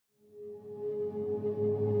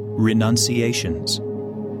Renunciations.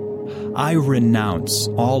 I renounce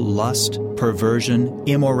all lust, perversion,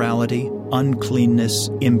 immorality, uncleanness,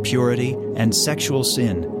 impurity, and sexual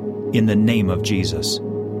sin in the name of Jesus.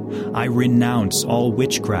 I renounce all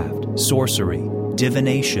witchcraft, sorcery,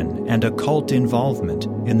 divination, and occult involvement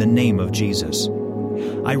in the name of Jesus.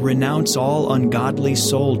 I renounce all ungodly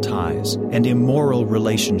soul ties and immoral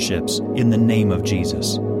relationships in the name of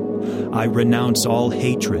Jesus. I renounce all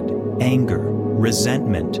hatred, anger,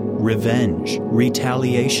 resentment, revenge,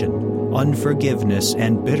 retaliation, unforgiveness,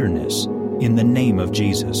 and bitterness in the name of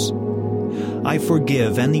Jesus. I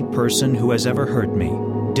forgive any person who has ever hurt me,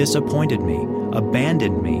 disappointed me,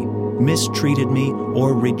 abandoned me, mistreated me,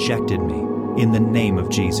 or rejected me in the name of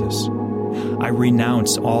Jesus. I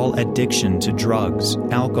renounce all addiction to drugs,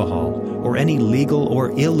 alcohol, or any legal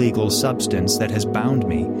or illegal substance that has bound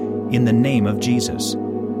me in the name of Jesus.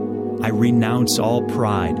 I renounce all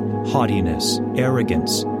pride, haughtiness,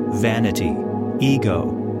 arrogance, vanity,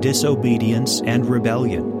 ego, disobedience, and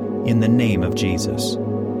rebellion in the name of Jesus.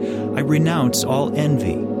 I renounce all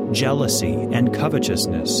envy, jealousy, and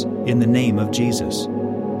covetousness in the name of Jesus.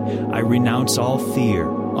 I renounce all fear,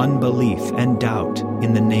 unbelief, and doubt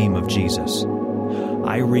in the name of Jesus.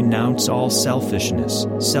 I renounce all selfishness,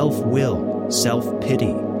 self-will,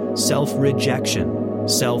 self-pity, self-rejection,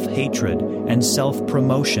 self-hatred, and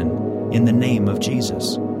self-promotion in the name of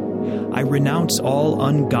Jesus. I renounce all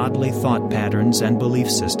ungodly thought patterns and belief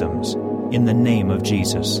systems in the name of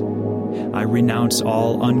Jesus. I renounce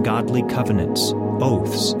all ungodly covenants,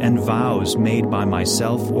 oaths, and vows made by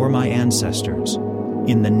myself or my ancestors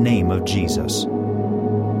in the name of Jesus.